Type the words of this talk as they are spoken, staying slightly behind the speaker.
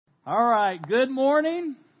All right, good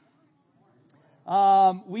morning.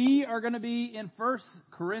 We are going to be in 1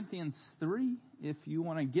 Corinthians 3, if you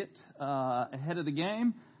want to get ahead of the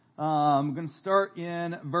game. I'm going to start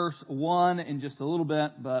in verse 1 in just a little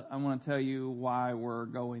bit, but I want to tell you why we're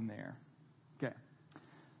going there. Okay,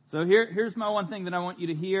 so here's my one thing that I want you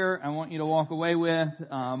to hear, I want you to walk away with,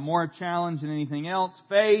 more a challenge than anything else.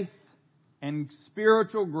 Faith and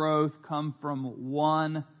spiritual growth come from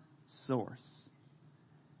one source.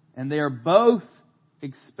 And they are both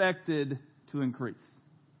expected to increase.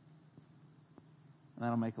 And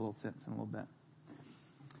that'll make a little sense in a little bit.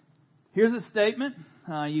 Here's a statement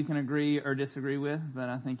you can agree or disagree with, but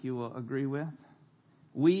I think you will agree with.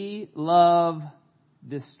 We love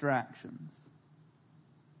distractions.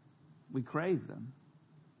 We crave them.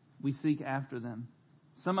 We seek after them.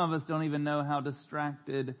 Some of us don't even know how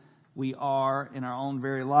distracted we are in our own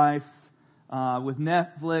very life. With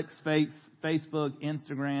Netflix, Facebook,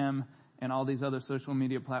 Instagram, and all these other social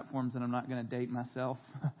media platforms, and I'm not going to date myself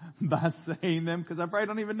by saying them because I probably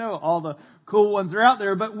don't even know all the cool ones are out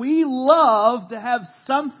there. But we love to have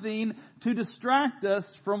something to distract us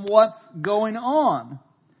from what's going on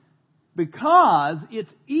because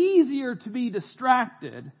it's easier to be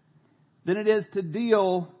distracted than it is to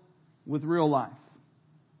deal with real life.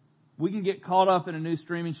 We can get caught up in a new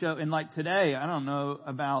streaming show, and like today, I don't know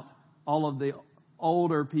about all of the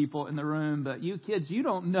older people in the room, but you kids, you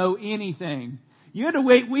don't know anything. You had to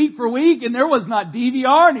wait week for week, and there was not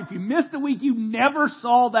DVR, and if you missed a week, you never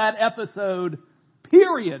saw that episode,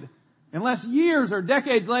 period. Unless years or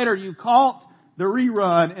decades later, you caught the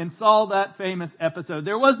rerun and saw that famous episode.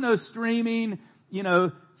 There was no streaming,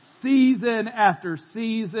 season after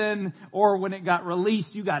season, or when it got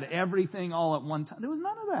released, you got everything all at one time. There was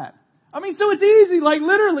none of that. So it's easy. Like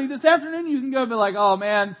literally this afternoon you can go and be like, oh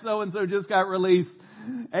man, so-and-so just got released.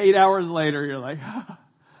 8 hours later you're like,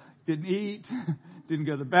 didn't eat, didn't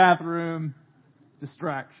go to the bathroom,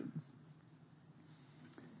 distractions.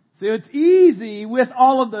 So it's easy with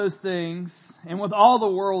all of those things and with all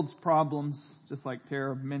the world's problems, just like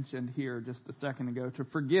Tara mentioned here just a second ago, to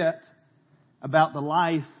forget about the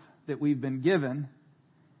life that we've been given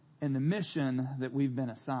and the mission that we've been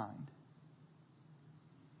assigned.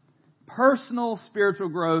 Personal spiritual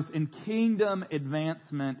growth and kingdom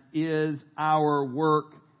advancement is our work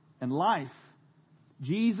and life.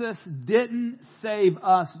 Jesus didn't save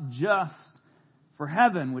us just for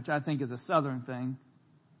heaven, which I think is a southern thing.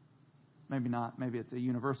 Maybe not. Maybe it's a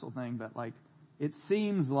universal thing, but it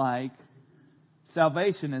seems like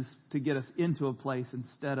salvation is to get us into a place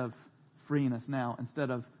instead of freeing us now, instead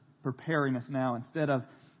of preparing us now, instead of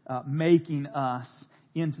making us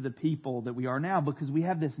into the people that we are now, because we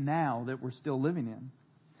have this now that we're still living in.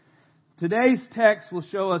 Today's text will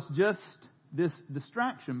show us just this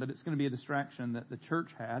distraction, but it's going to be a distraction that the church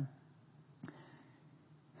had.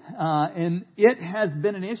 And it has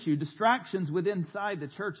been an issue. Distractions within inside the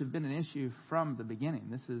church have been an issue from the beginning.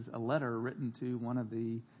 This is a letter written to one of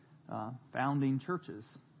the founding churches.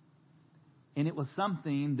 And it was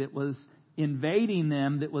something that was invading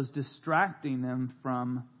them, that was distracting them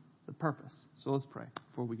from the purpose. So let's pray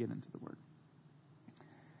before we get into the Word.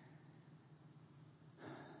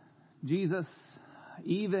 Jesus,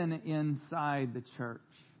 even inside the church,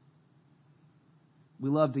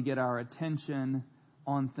 we love to get our attention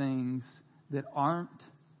on things that aren't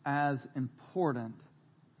as important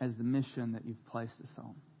as the mission that you've placed us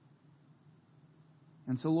on.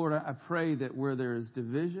 And so, Lord, I pray that where there is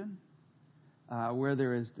division, where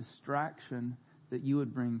there is distraction, that you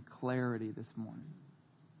would bring clarity this morning.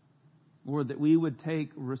 Lord, that we would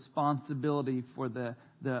take responsibility for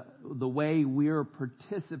the way we're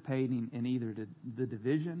participating in either the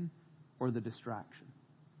division or the distraction.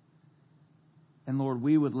 And Lord,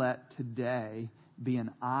 we would let today be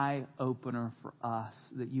an eye-opener for us,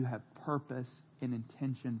 that you have purpose and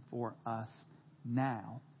intention for us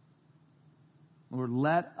now. Lord,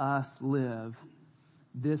 let us live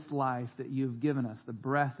this life that you've given us, the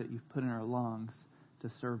breath that you've put in our lungs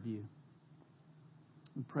to serve you.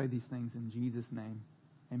 We pray these things in Jesus' name.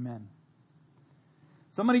 Amen.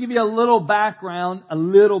 So I'm going to give you a little background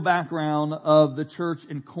of the church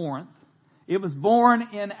in Corinth. It was born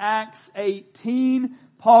in Acts 18.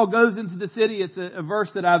 Paul goes into the city. It's a verse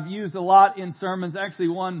that I've used a lot in sermons. Actually,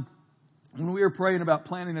 one when we were praying about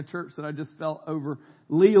planting a church that I just felt over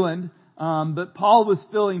Leland. But Paul was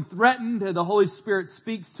feeling threatened. The Holy Spirit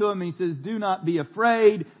speaks to him. He says, do not be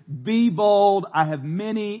afraid. Be bold. I have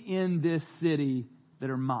many in this city that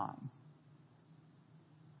are mine.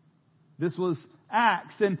 This was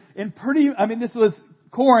Acts, and this was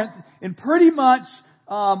Corinth, and pretty much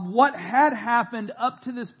what had happened up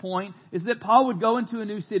to this point is that Paul would go into a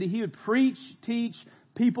new city. He would preach, teach,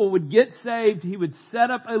 people would get saved. He would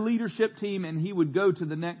set up a leadership team, and he would go to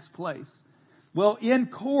the next place. Well, in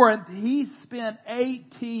Corinth, he spent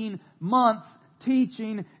 18 months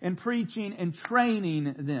teaching and preaching and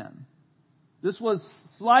training them. This was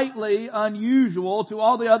slightly unusual to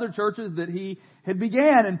all the other churches that he had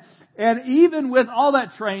began. And even with all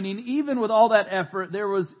that training, even with all that effort, there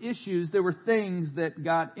was issues, there were things that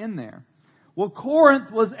got in there. Well,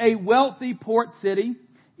 Corinth was a wealthy port city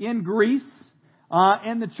in Greece.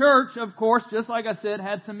 And the church, of course, just like I said,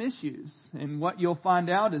 had some issues. And what you'll find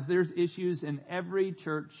out is there's issues in every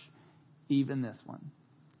church, even this one.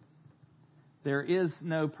 There is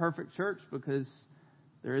no perfect church because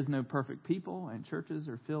there is no perfect people, and churches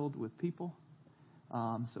are filled with people.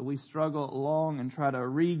 So we struggle along and try to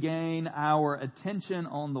regain our attention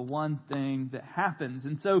on the one thing that happens.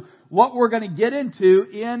 And so what we're going to get into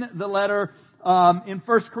in the letter in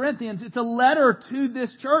 1 Corinthians, it's a letter to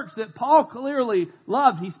this church that Paul clearly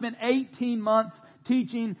loved. He spent 18 months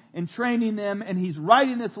teaching and training them, and he's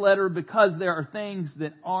writing this letter because there are things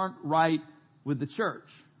that aren't right with the church.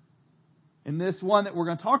 And this one that we're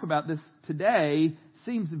going to talk about this today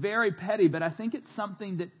seems very petty, but I think it's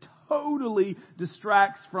something that totally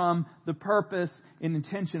distracts from the purpose and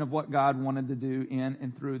intention of what God wanted to do in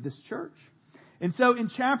and through this church. And so in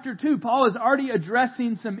chapter 2, Paul is already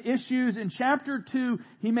addressing some issues. In chapter 2,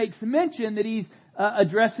 he makes mention that he's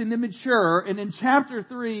addressing the mature. And in chapter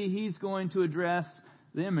 3, he's going to address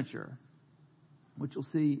the immature, which you'll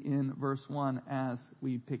see in verse 1 as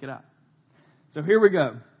we pick it up. So here we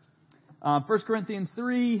go. 1 Corinthians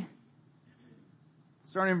 3,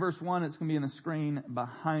 starting in verse 1, it's going to be on the screen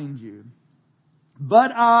behind you.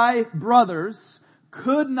 But I, brothers,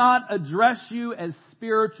 could not address you as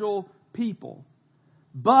spiritual people,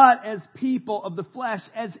 but as people of the flesh,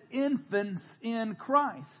 as infants in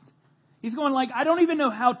Christ. He's going like, I don't even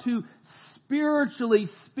know how to spiritually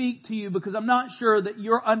speak to you because I'm not sure that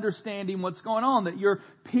you're understanding what's going on, that you're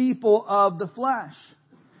people of the flesh.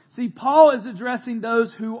 See, Paul is addressing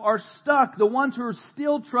those who are stuck, the ones who are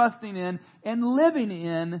still trusting in and living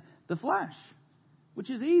in the flesh, which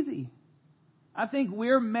is easy. I think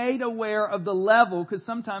we're made aware of the level because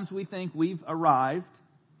sometimes we think we've arrived.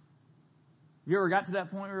 Have you ever got to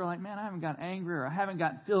that point where you're like, man, I haven't got angry or I haven't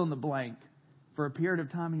got fill in the blank for a period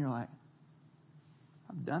of time, and you're like,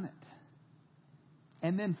 I've done it.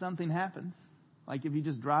 And then something happens. Like if you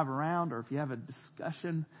just drive around or if you have a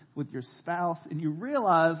discussion with your spouse and you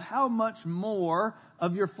realize how much more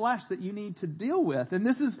of your flesh that you need to deal with. And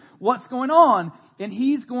this is what's going on. And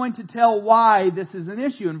he's going to tell why this is an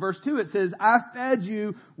issue. In verse 2 it says, I fed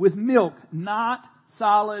you with milk, not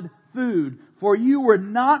solid food, for you were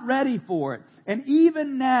not ready for it. And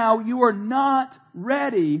even now you are not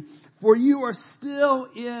ready, for you are still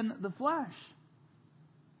in the flesh.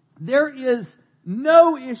 There is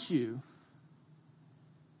no issue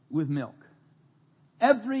with milk.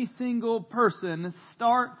 Every single person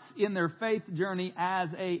starts in their faith journey as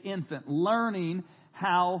an infant, learning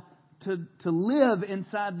how to live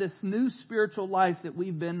inside this new spiritual life that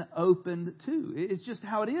we've been opened to. It's just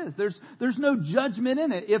how it is. There's no judgment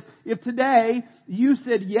in it. If today you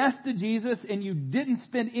said yes to Jesus and you didn't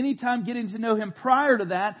spend any time getting to know Him prior to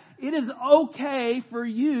that, it is okay for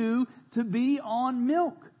you to be on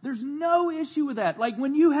milk. There's no issue with that. Like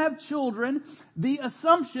when you have children, the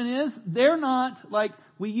assumption is they're not like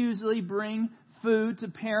we usually bring food to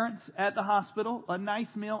parents at the hospital, a nice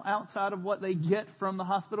meal outside of what they get from the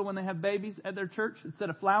hospital when they have babies at their church instead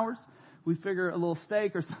of flowers. We figure a little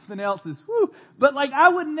steak or something else is whoo. But like I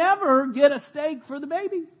would never get a steak for the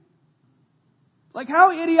baby. Like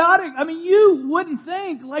how idiotic. I mean, you wouldn't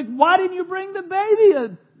think, like, why didn't you bring the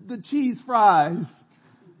baby the cheese fries?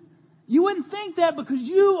 You wouldn't think that because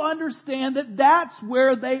you understand that that's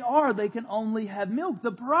where they are. They can only have milk.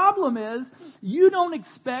 The problem is you don't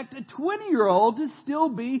expect a 20-year-old to still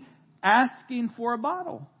be asking for a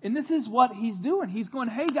bottle. And this is what he's doing. He's going,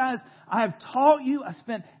 hey guys, I have taught you. I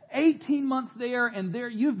spent 18 months there and there.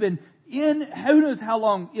 You've been in who knows how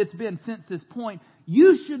long it's been since this point.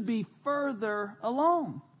 You should be further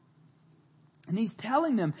along. And he's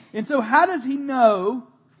telling them. And so how does he know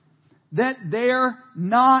that they're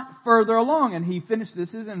not further along? And he finished,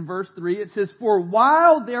 this is in verse 3, it says, for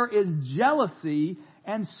while there is jealousy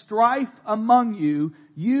and strife among you,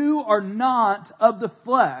 you are not of the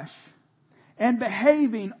flesh, and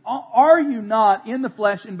behaving, are you not in the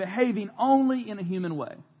flesh and behaving only in a human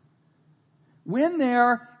way? When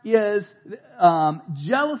there is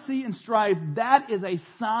jealousy and strife, that is a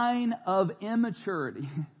sign of immaturity.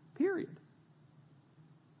 Period.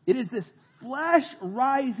 It is this flesh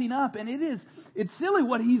rising up. And it's silly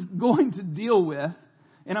what he's going to deal with.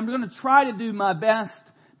 And I'm going to try to do my best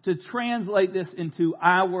to translate this into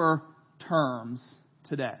our terms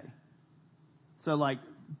today. So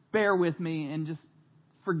bear with me and just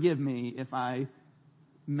forgive me if I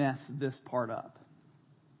mess this part up.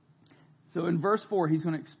 So in verse 4, he's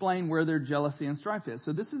going to explain where their jealousy and strife is.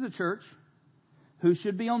 So this is a church who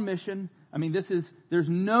should be on mission. I mean, there's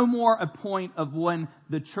no more a point of when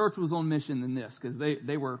the church was on mission than this, because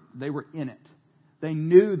they were in it. They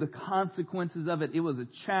knew the consequences of it. It was a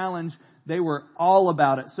challenge. They were all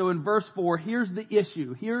about it. So in verse 4, here's the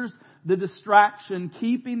issue. Here's the distraction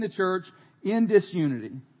keeping the church in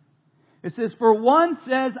disunity. It says, for one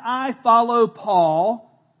says, I follow Paul,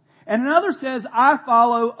 and another says, I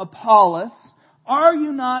follow Apollos. Are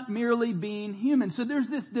you not merely being human? So there's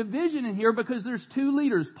this division in here because there's two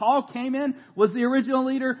leaders. Paul came in, was the original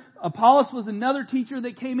leader. Apollos was another teacher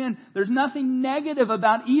that came in. There's nothing negative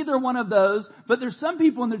about either one of those, but there's some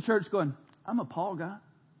people in the church going, I'm a Paul guy.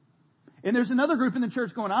 And there's another group in the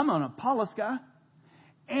church going, I'm an Apollos guy.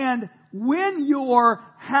 And when you're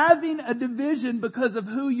having a division because of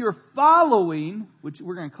who you're following, which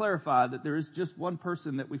we're going to clarify that there is just one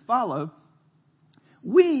person that we follow,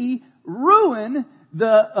 we ruin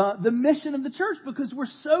the mission of the church because we're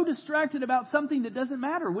so distracted about something that doesn't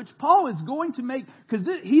matter, which Paul is going to make, because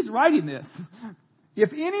he's writing this.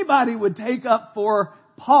 If anybody would take up for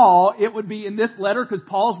Paul, it would be in this letter, because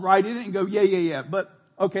Paul's writing it and go, yeah. But,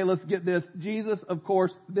 okay, let's get this. Jesus, of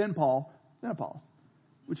course, then Paul, then Apollos.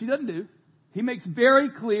 Which he doesn't do. He makes very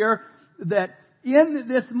clear that in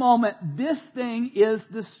this moment, this thing is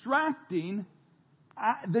distracting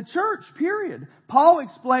the church, period. Paul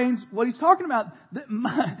explains what he's talking about.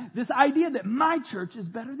 This idea that my church is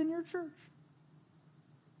better than your church.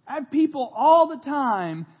 I have people all the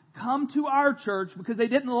time come to our church because they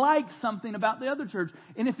didn't like something about the other church.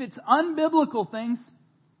 And if it's unbiblical things,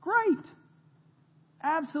 great.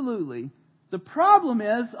 Absolutely. The problem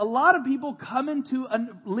is a lot of people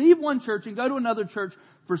leave one church and go to another church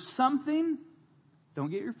for something,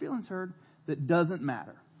 don't get your feelings hurt, that doesn't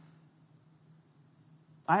matter.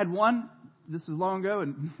 I had one, this is long ago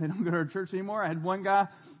and they don't go to our church anymore. I had one guy,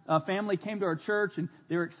 a family came to our church and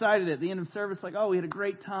they were excited at the end of service, we had a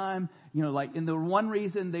great time. And the one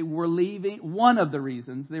reason they were leaving, one of the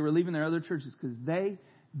reasons they were leaving their other churches because they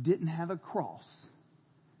didn't have a cross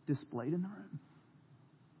displayed in the room.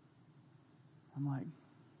 I'm like,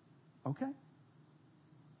 okay.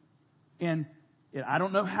 And I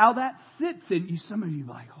don't know how that sits in you. Some of you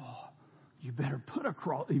are like, you better put a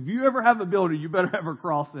cross. If you ever have a building, you better have a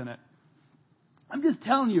cross in it. I'm just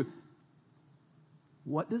telling you,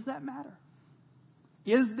 what does that matter?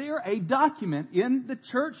 Is there a document in the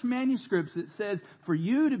church manuscripts that says for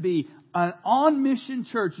you to be an on-mission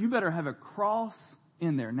church, you better have a cross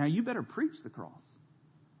in there? Now, you better preach the cross.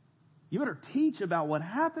 You better teach about what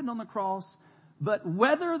happened on the cross. But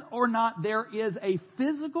whether or not there is a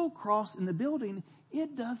physical cross in the building,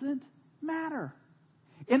 it doesn't matter.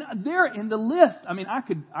 And there in the list,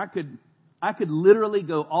 I could literally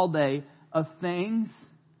go all day of things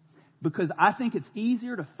because I think it's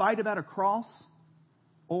easier to fight about a cross.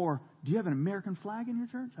 Or do you have an American flag in your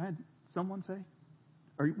church? I had someone say.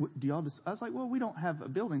 Or do y'all just? I was like, well, we don't have a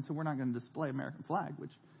building, so we're not going to display American flag.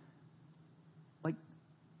 Which,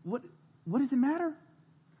 what does it matter?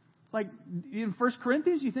 In 1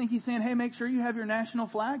 Corinthians, you think he's saying, hey, make sure you have your national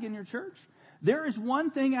flag in your church? There is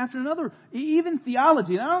one thing after another. Even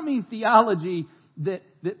theology. And I don't mean theology that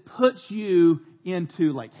puts you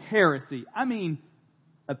into heresy. I mean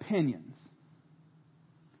opinions.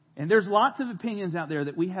 And there's lots of opinions out there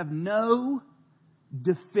that we have no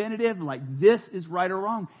definitive, this is right or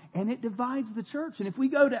wrong. And it divides the church. And if we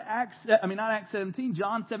go to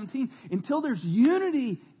John 17, until there's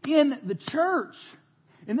unity in the church.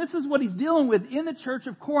 And this is what he's dealing with in the church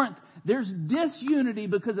of Corinth. There's disunity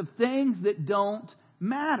because of things that don't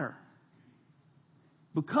matter.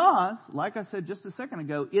 Because, like I said just a second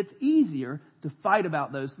ago, it's easier to fight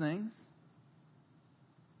about those things.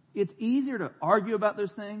 It's easier to argue about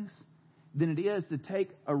those things than it is to take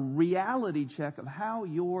a reality check of how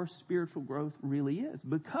your spiritual growth really is.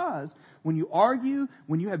 Because when you argue,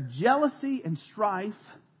 when you have jealousy and strife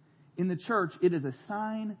in the church, it is a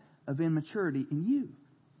sign of immaturity in you.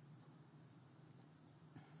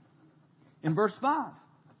 In verse 5,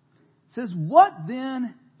 it says, what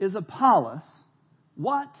then is Apollos?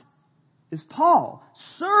 What is Paul?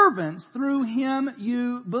 Servants, through him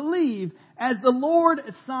you believe. As the Lord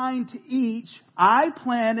assigned to each, I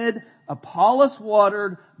planted, Apollos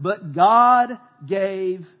watered, but God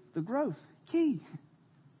gave the growth. Key.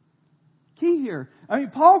 key here. I mean,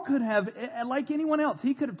 Paul could have, like anyone else,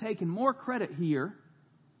 he could have taken more credit here.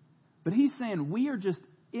 But he's saying we are just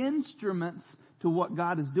instruments to what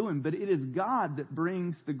God is doing. But it is God that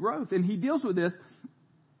brings the growth. And he deals with this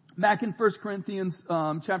back in 1 Corinthians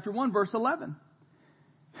chapter 1, verse 11.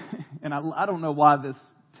 And I don't know why this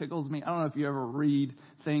tickles me. I don't know if you ever read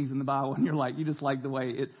things in the Bible and you're like, you just like the way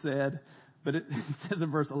it's said. But it says in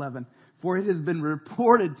verse 11, for it has been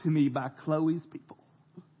reported to me by Chloe's people.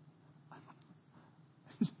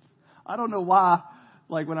 I don't know why.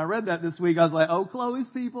 Like when I read that this week, I was like, oh, Chloe's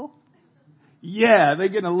people? Yeah, they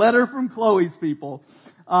get a letter from Chloe's people.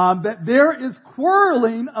 That there is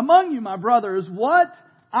quarreling among you, my brothers. What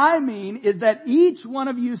I mean is that each one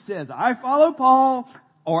of you says, I follow Paul,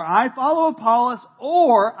 or I follow Apollos,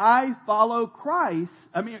 or I follow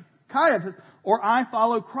Caiaphas, or I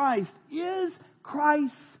follow Christ. Is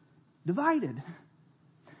Christ divided?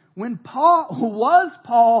 Was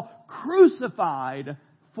Paul crucified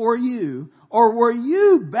for you, or were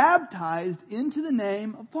you baptized into the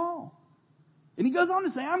name of Paul? And he goes on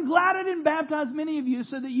to say, I'm glad I didn't baptize many of you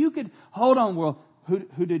so that you could, hold on, well,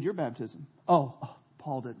 who did your baptism? Oh,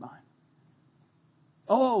 Paul did mine.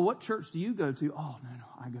 Oh, what church do you go to? Oh, no,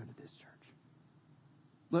 I go to this church.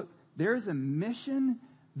 Look, there's a mission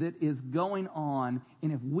that is going on,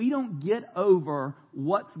 and if we don't get over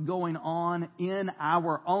what's going on in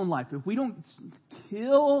our own life, if we don't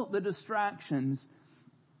kill the distractions,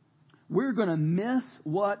 we're going to miss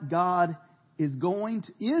what God is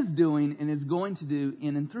doing and is going to do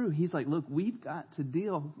in and through. He's like, look, we've got to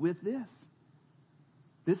deal with this.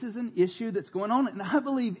 This is an issue that's going on, and I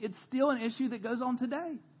believe it's still an issue that goes on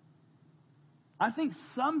today. I think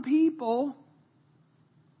some people,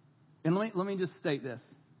 and let me just state this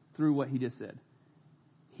through what he just said.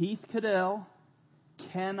 Heath Cadell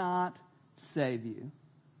cannot save you.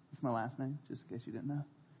 That's my last name, just in case you didn't know.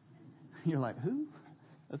 You're like, who?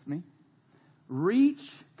 That's me. Reach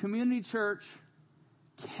Community Church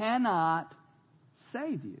cannot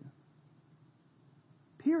save you.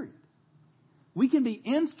 Period. We can be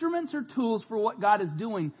instruments or tools for what God is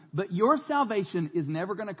doing, but your salvation is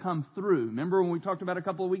never going to come through. Remember when we talked about a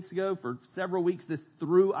couple of weeks ago, for several weeks, this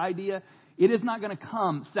through idea? It is not going to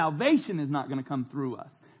come. Salvation is not going to come through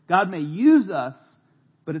us. God may use us,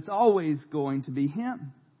 but it's always going to be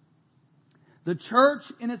Him. The church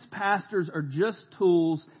and its pastors are just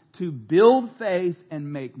tools to build faith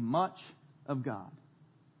and make much of God.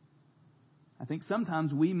 I think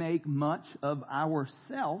sometimes we make much of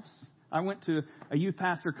ourselves. I went to a youth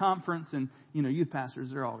pastor conference, and, youth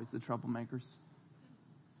pastors, they're always the troublemakers.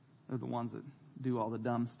 They're the ones that do all the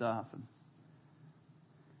dumb stuff. And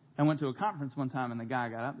I went to a conference one time, and the guy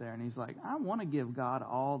got up there, and he's like, I want to give God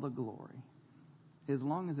all the glory as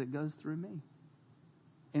long as it goes through me.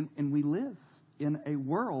 And we live in a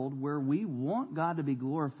world where we want God to be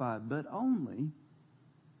glorified, but only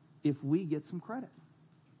if we get some credit.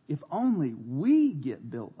 If only we get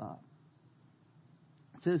built up.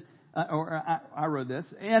 It says, I wrote this,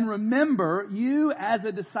 and remember, you as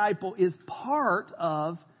a disciple is part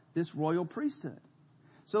of this royal priesthood.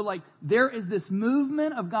 So there is this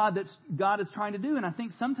movement of God that God is trying to do, and I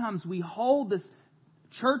think sometimes we hold this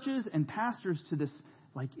churches and pastors to this,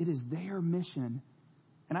 it is their mission.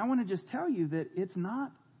 And I want to just tell you that it's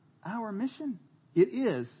not our mission. It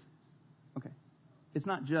is. Okay. It's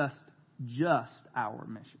not just our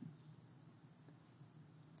mission.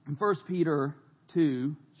 In 1 Peter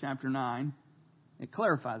 2, chapter 9, it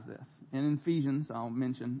clarifies this. And in Ephesians, I'll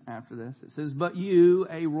mention after this, it says, but you,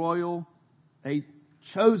 a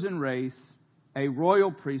chosen race, a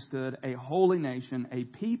royal priesthood, a holy nation, a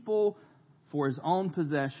people for His own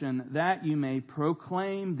possession, that you may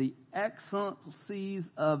proclaim the excellencies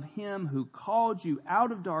of Him who called you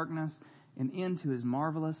out of darkness and into His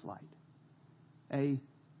marvelous light. A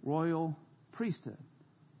royal priesthood.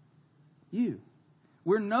 You.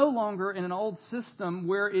 We're no longer in an old system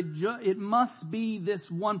where it must be this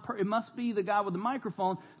one. It must be the guy with the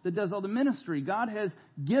microphone that does all the ministry. God has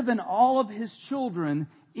given all of His children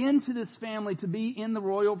into this family to be in the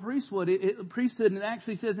royal priesthood. And it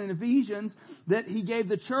actually says in Ephesians that He gave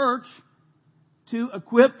the church to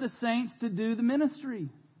equip the saints to do the ministry.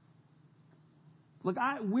 Look,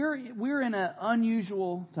 we're in an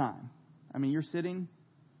unusual time. I mean, you're sitting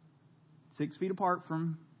 6 feet apart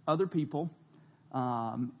from other people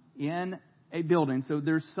in a building, so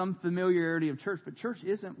there's some familiarity of church, but church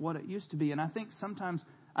isn't what it used to be. And I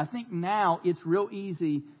think now it's real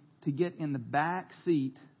easy to get in the back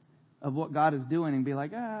seat of what God is doing and be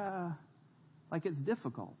like it's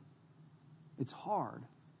difficult. It's hard.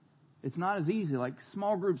 It's not as easy. Like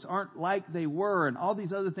small groups aren't like they were, and all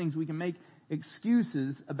these other things we can make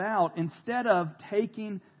excuses about, instead of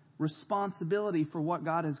taking responsibility for what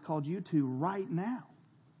God has called you to right now.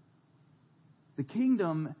 The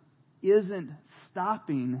kingdom isn't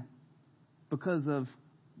stopping because of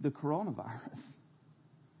the coronavirus.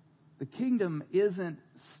 The kingdom isn't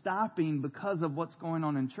stopping because of what's going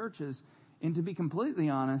on in churches. And to be completely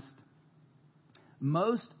honest,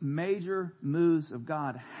 most major moves of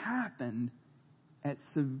God happened at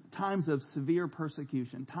times of severe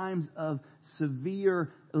persecution, times of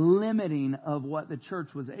severe limiting of what the church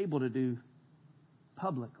was able to do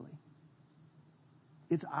publicly.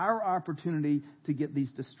 It's our opportunity to get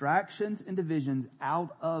these distractions and divisions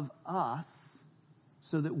out of us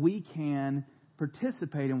so that we can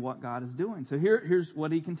participate in what God is doing. So here's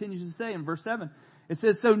what he continues to say in verse 7. It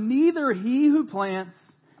says, "So neither he who plants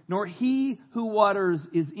nor he who waters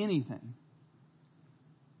is anything.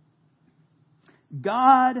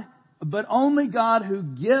 God, but only God who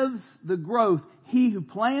gives the growth. He who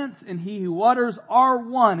plants and he who waters are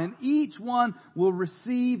one, and each one will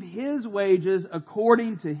receive his wages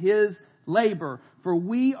according to his labor. For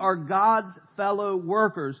we are God's fellow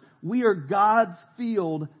workers. We are God's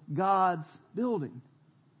field, God's building."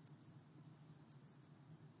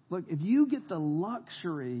 Look, if you get the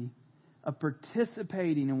luxury of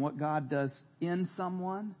participating in what God does in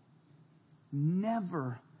someone,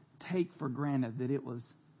 never take for granted that it was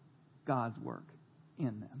God's work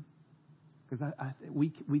in them. Because we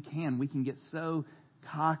can get so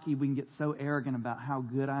cocky, we can get so arrogant about how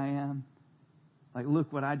good I am. Like,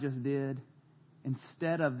 look what I just did.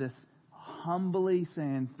 Instead of this humbly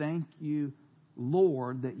saying, "Thank you,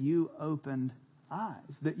 Lord, that you opened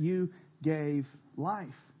eyes, that you gave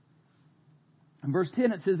life." In verse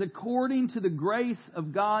 10 it says, "According to the grace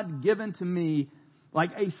of God given to me,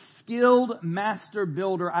 like a skilled master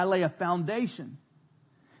builder, I lay a foundation,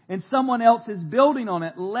 and someone else is building on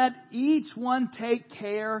it. Let each one take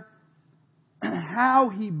care how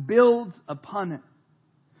he builds upon it.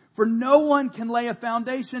 For no one can lay a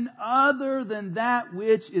foundation other than that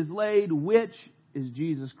which is laid, which is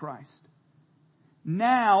Jesus Christ.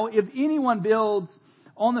 Now, if anyone builds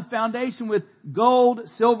on the foundation with gold,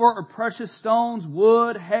 silver, or precious stones,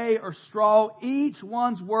 wood, hay, or straw, each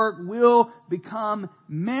one's work will become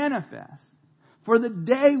manifest. For the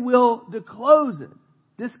day will disclose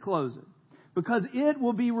it, because it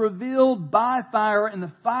will be revealed by fire, and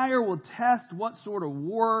the fire will test what sort of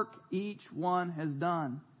work each one has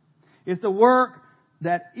done. If the work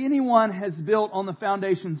that anyone has built on the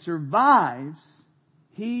foundation survives,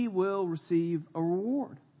 he will receive a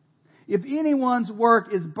reward. If anyone's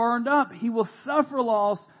work is burned up, he will suffer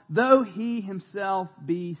loss, though he himself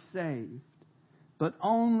be saved, but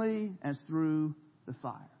only as through the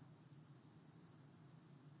fire."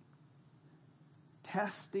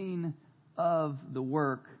 Testing of the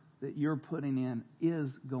work that you're putting in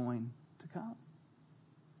is going to come.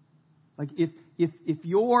 Like if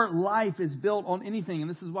your life is built on anything, and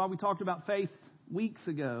this is why we talked about faith weeks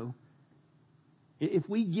ago, if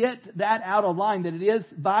we get that out of line, that it is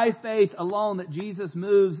by faith alone that Jesus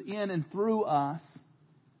moves in and through us,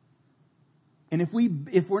 and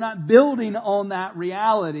if we're not building on that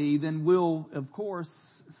reality, then we'll, of course,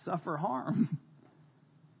 suffer harm.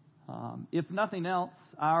 If nothing else,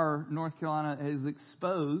 our North Carolina is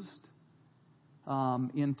exposed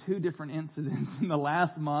in 2 different incidents in the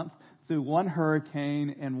last month through 1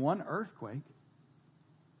 hurricane and 1 earthquake.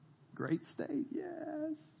 Great state,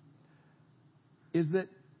 yes. Is that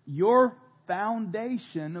your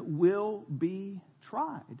foundation will be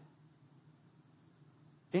tried.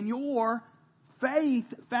 And your faith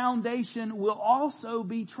foundation will also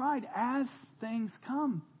be tried as things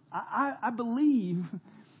come. I believe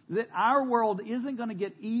that our world isn't going to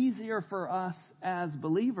get easier for us as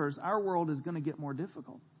believers. Our world is going to get more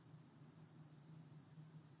difficult.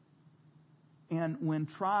 And when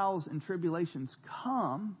trials and tribulations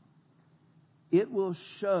come, it will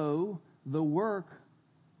show the work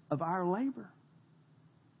of our labor.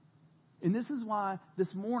 And this is why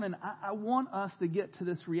this morning I want us to get to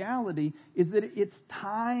this reality, is that it's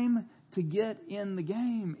time to get in the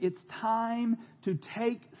game. It's time to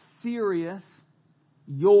take serious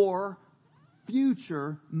your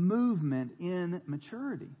future movement in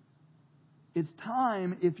maturity. It's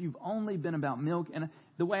time, if you've only been about milk, and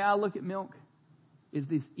the way I look at milk is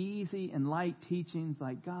these easy and light teachings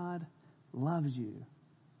like God loves you.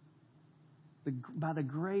 By the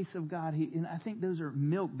grace of God, and I think those are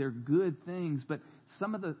milk, they're good things, but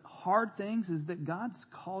some of the hard things is that God's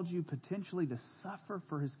called you potentially to suffer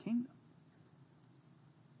for His kingdom.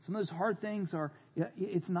 Some of those hard things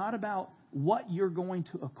it's not about what you're going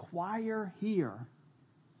to acquire here.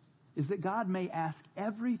 is that God may ask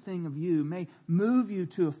everything of you, may move you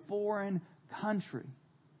to a foreign country,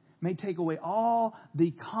 may take away all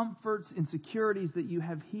the comforts and securities that you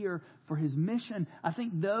have here for His mission. I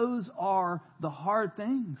think those are the hard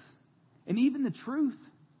things. And even the truth.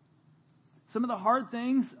 Some of the hard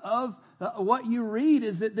things of what you read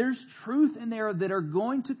is that there's truth in there that are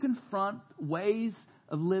going to confront ways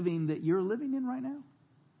of living that you're living in right now.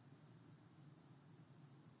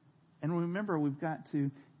 And remember, we've got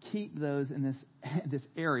to keep those in this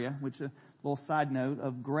area, which a little side note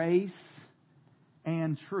of grace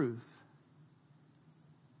and truth.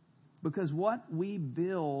 Because what we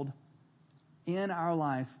build in our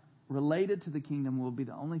life related to the kingdom will be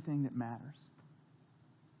the only thing that matters.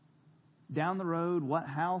 Down the road, what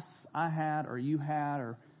house I had or you had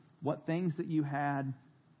or what things that you had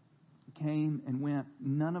came and went,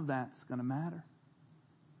 none of that's going to matter.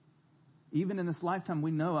 Even in this lifetime,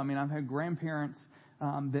 we know, I've had grandparents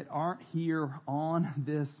that aren't here on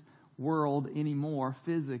this world anymore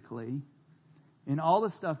physically. And all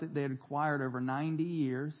the stuff that they had acquired over 90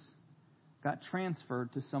 years got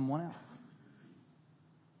transferred to someone else.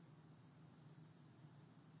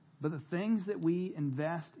 But the things that we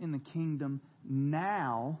invest in the kingdom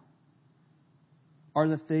now are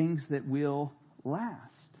the things that will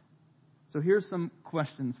last. So here's some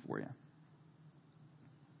questions for you.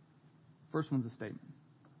 First one's a statement.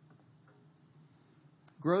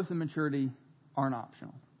 Growth and maturity aren't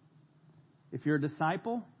optional. If you're a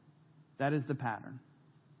disciple, that is the pattern.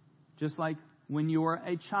 Just like when you're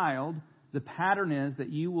a child, the pattern is that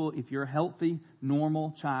you will, if you're a healthy,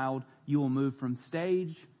 normal child, you will move from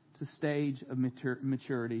stage to stage of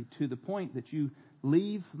maturity to the point that you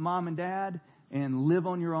leave mom and dad and live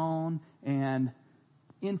on your own and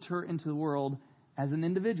enter into the world as an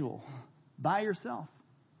individual by yourself.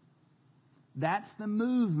 That's the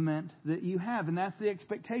movement that you have, and that's the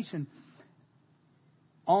expectation.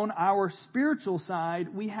 On our spiritual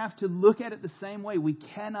side, we have to look at it the same way. We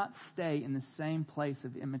cannot stay in the same place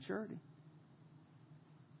of immaturity.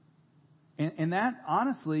 And that,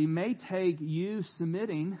 honestly, may take you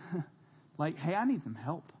submitting, like, hey, I need some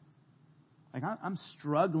help. Like, I'm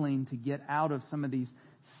struggling to get out of some of these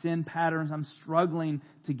sin patterns. I'm struggling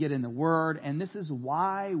to get in the Word. And this is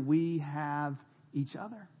why we have each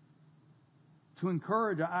other. To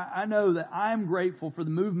encourage, I know that I'm grateful for the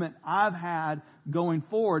movement I've had going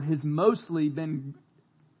forward has mostly been,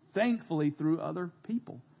 thankfully, through other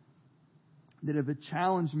people that have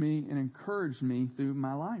challenged me and encouraged me through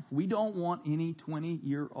my life. We don't want any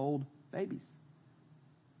 20-year-old babies.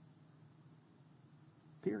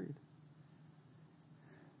 Period.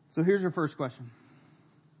 So here's your first question.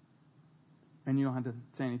 And you don't have to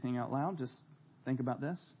say anything out loud. Just think about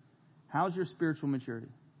this. How's your spiritual maturity?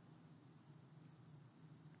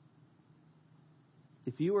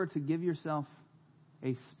 If you were to give yourself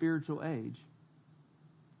a spiritual age,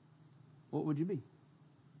 what would you be?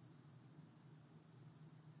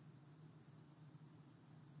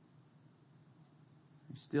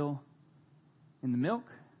 You're still in the milk?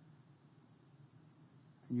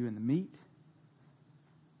 Are you in the meat?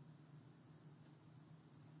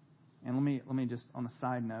 And let me just, on a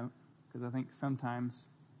side note, because I think sometimes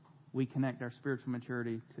we connect our spiritual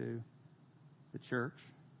maturity to the church.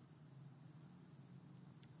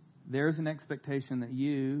 There's an expectation that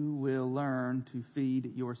you will learn to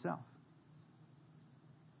feed yourself.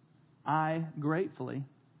 I gratefully,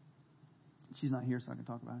 she's not here so I can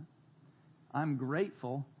talk about it. I'm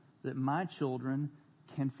grateful that my children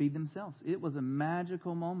can feed themselves. It was a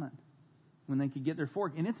magical moment when they could get their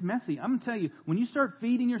fork. And it's messy. I'm going to tell you, when you start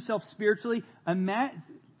feeding yourself spiritually,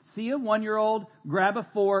 see a 1-year-old, grab a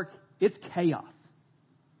fork, it's chaos.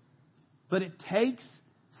 But it takes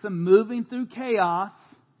some moving through chaos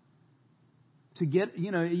to get,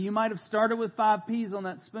 you might have started with 5 peas on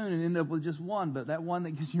that spoon and ended up with just one, but that one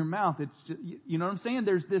that gets in your mouth, it's just, you know what I'm saying?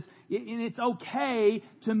 There's this, and it's okay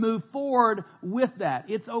to move forward with that.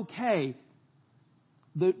 It's okay.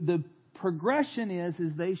 The progression is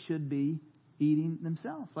they should be eating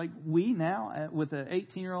themselves. Like we now, with an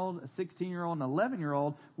 18-year-old, a 16-year-old, and an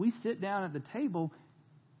 11-year-old, we sit down at the table,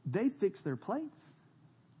 they fix their plates.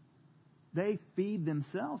 They feed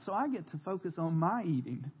themselves. So I get to focus on my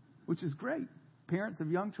eating, which is great. Parents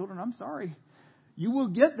of young children, I'm sorry. You will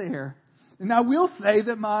get there. And I will say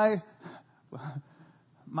that my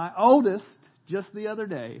oldest, just the other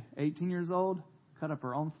day, 18 years old, cut up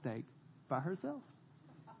her own steak by herself.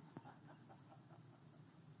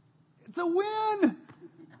 It's a win.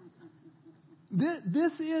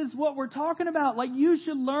 This is what we're talking about. Like, you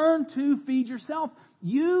should learn to feed yourself.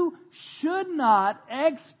 You should not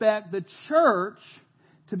expect the church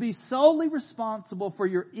to be solely responsible for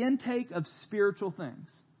your intake of spiritual things.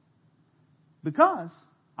 Because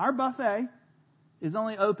our buffet is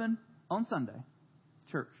only open on Sunday.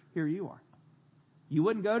 Church, here you are. You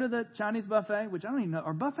wouldn't go to the Chinese buffet, which I don't even know.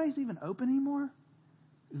 Are buffets even open anymore?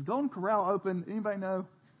 Is Golden Corral open? Anybody know?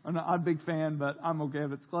 I'm a big fan, but I'm okay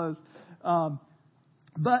if it's closed.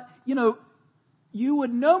 But, you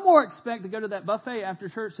would no more expect to go to that buffet after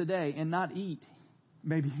church today and not eat.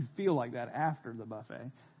 Maybe you feel like that after the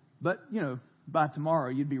buffet. But, by tomorrow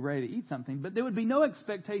you'd be ready to eat something. But there would be no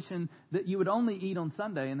expectation that you would only eat on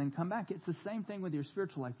Sunday and then come back. It's the same thing with your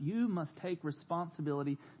spiritual life. You must take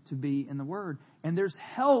responsibility to be in the Word. And there's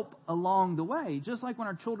help along the way. Just like when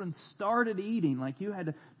our children started eating, like you had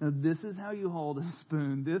to know, this is how you hold a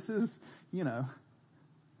spoon. This is, you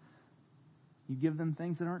give them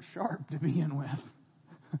things that aren't sharp to begin with.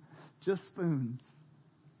 Just spoons.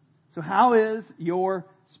 So how is your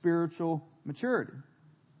spiritual maturity?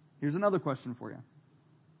 Here's another question for you.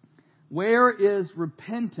 Where is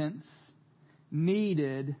repentance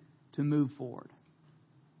needed to move forward?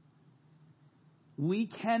 We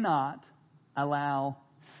cannot allow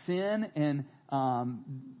sin and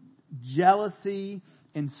jealousy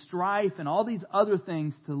and strife and all these other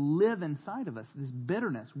things to live inside of us, this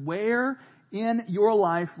bitterness. Where in your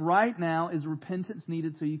life right now is repentance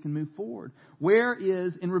needed so you can move forward?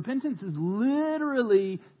 And repentance is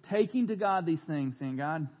literally taking to God these things, saying,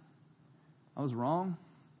 God, I was wrong.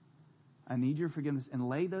 I need your forgiveness. And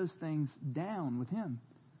lay those things down with Him.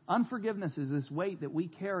 Unforgiveness is this weight that we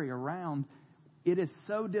carry around. It is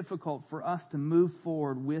so difficult for us to move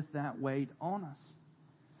forward with that weight on us.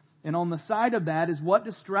 And on the side of that is, what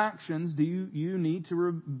distractions do you need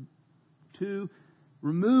to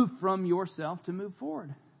remove from yourself to move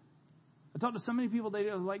forward? I talk to so many people, they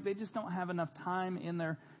just don't have enough time in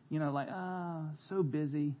their, so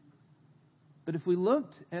busy. But if we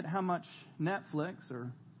looked at how much Netflix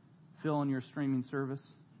or fill in your streaming service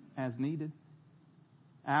as needed,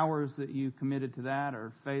 hours that you committed to that,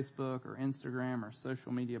 or Facebook or Instagram or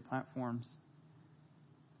social media platforms,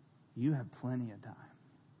 you have plenty of time.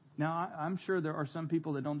 Now, I'm sure there are some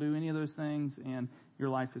people that don't do any of those things, and your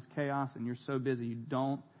life is chaos, and you're so busy you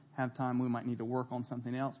don't have time. We might need to work on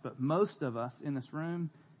something else. But most of us in this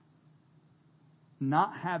room,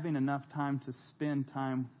 not having enough time to spend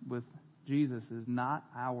time with Jesus is not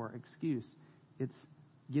our excuse. It's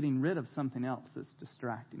getting rid of something else that's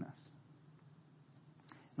distracting us.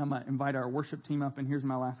 And I'm going to invite our worship team up, and here's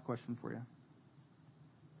my last question for you.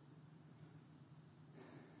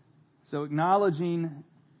 So acknowledging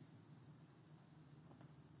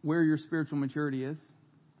where your spiritual maturity is,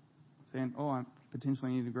 saying, I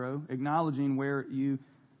potentially need to grow. Acknowledging where you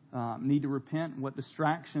need to repent, what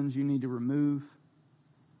distractions you need to remove.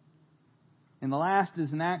 And the last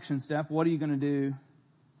is an action step. What are you going to do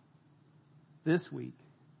this week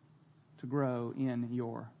to grow in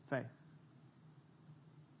your faith?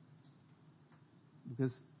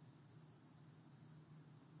 Because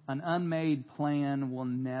an unmade plan will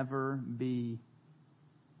never be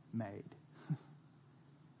made.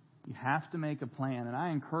 You have to make a plan. And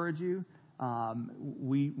I encourage you,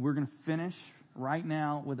 we're going to finish right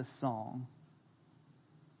now with a song.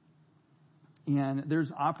 And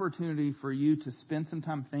there's opportunity for you to spend some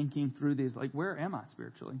time thinking through these, like, where am I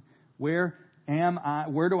spiritually? Where am I?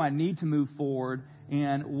 Where do I need to move forward?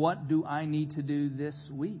 And what do I need to do this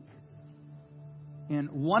week?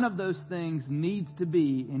 And one of those things needs to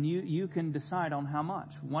be, and you can decide on how much,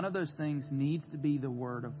 one of those things needs to be the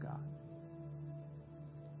Word of God.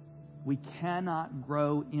 We cannot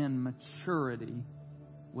grow in maturity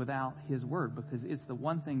without His Word, because it's the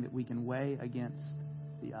one thing that we can weigh against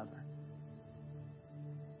the other.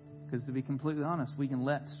 Because to be completely honest, we can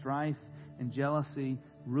let strife and jealousy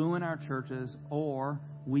ruin our churches, or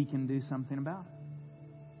we can do something about it.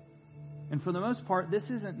 And for the most part, this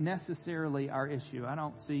isn't necessarily our issue. I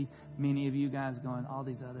don't see many of you guys going, all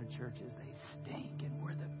these other churches, they stink and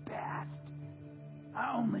we're the best.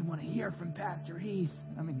 I only want to hear from Pastor Heath.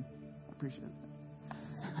 I appreciate that.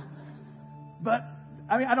 But,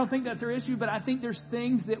 I don't think that's our issue, but I think there's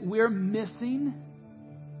things that we're missing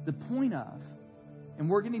the point of. And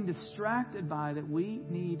we're getting distracted by that we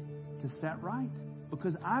need to set right.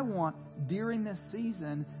 Because I want, during this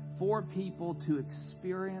season, for people to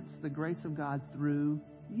experience the grace of God through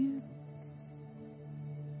you.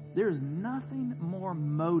 There's nothing more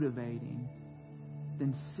motivating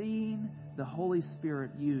than seeing the Holy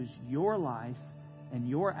Spirit use your life and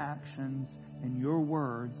your actions and your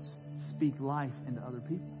words speak life into other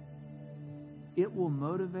people. It will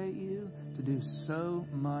motivate you to do so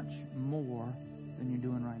much more than you're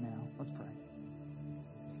doing right now. Let's pray.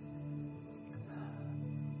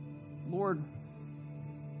 Lord,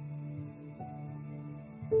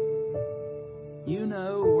 you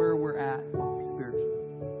know where we're at spiritually.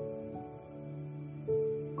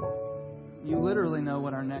 You literally know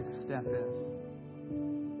what our next step is.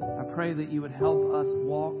 I pray that you would help us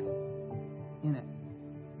walk in it,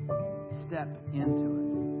 step into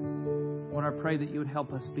it. Lord, I pray that you would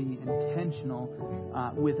help us be intentional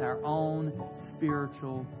with our own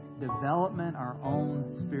spiritual development, our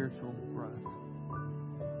own spiritual growth.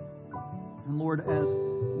 And Lord, as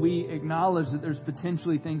we acknowledge that there's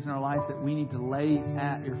potentially things in our life that we need to lay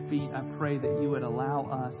at your feet, I pray that you would allow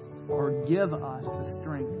us or give us the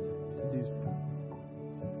strength to do so.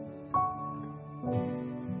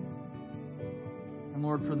 And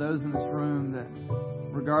Lord, for those in this room that,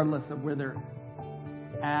 regardless of where they're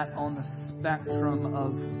at on the spectrum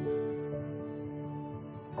of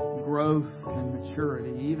growth and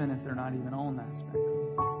maturity, even if they're not even on that spectrum,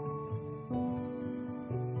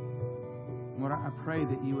 Lord, I pray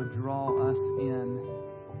that you would draw us in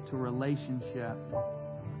to a relationship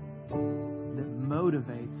that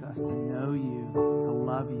motivates us to know you, to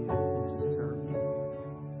love you, and to serve you.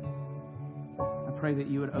 I pray that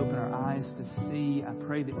you would open our eyes to see. I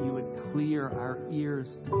pray that you would clear our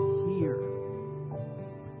ears to hear.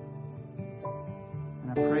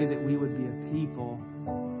 And I pray that we would be a people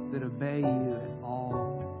that obey you at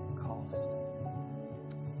all cost.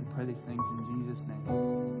 We pray these things in Jesus' name.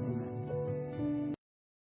 Amen.